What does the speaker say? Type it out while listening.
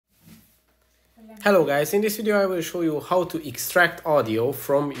Hello guys, in this video I will show you how to extract audio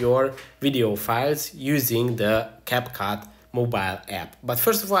from your video files using the CapCut mobile app. But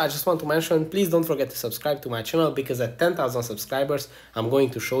first of all, I just want to mention, please don't forget to subscribe to my channel, because at 10,000 subscribers I'm going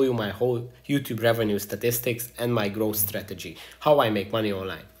to show you my whole YouTube revenue statistics and my growth strategy, how I make money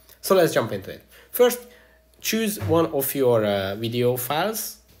online. So let's jump into it. First, choose one of your video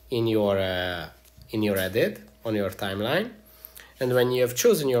files in your edit on your timeline, and when you have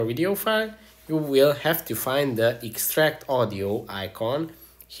chosen your video file, you will have to find the extract audio icon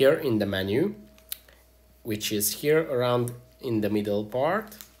here in the menu, which is here around in the middle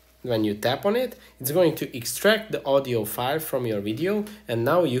part. When you tap on it, it's going to extract the audio file from your video, and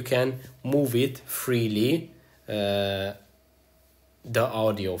now you can move it freely, the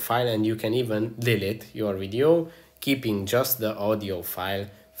audio file, and you can even delete your video, keeping just the audio file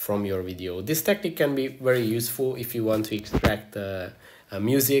from your video. This technique can be very useful if you want to extract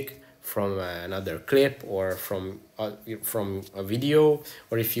music from another clip, or from a video,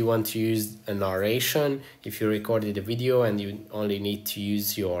 or if you want to use a narration. If you recorded a video and you only need to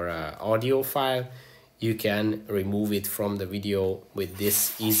use your audio file, you can remove it from the video with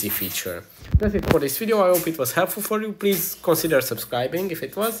this easy feature. That's it for this video. I hope it was helpful for you. Please consider subscribing if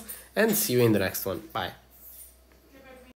it was, and see you in the next one. Bye.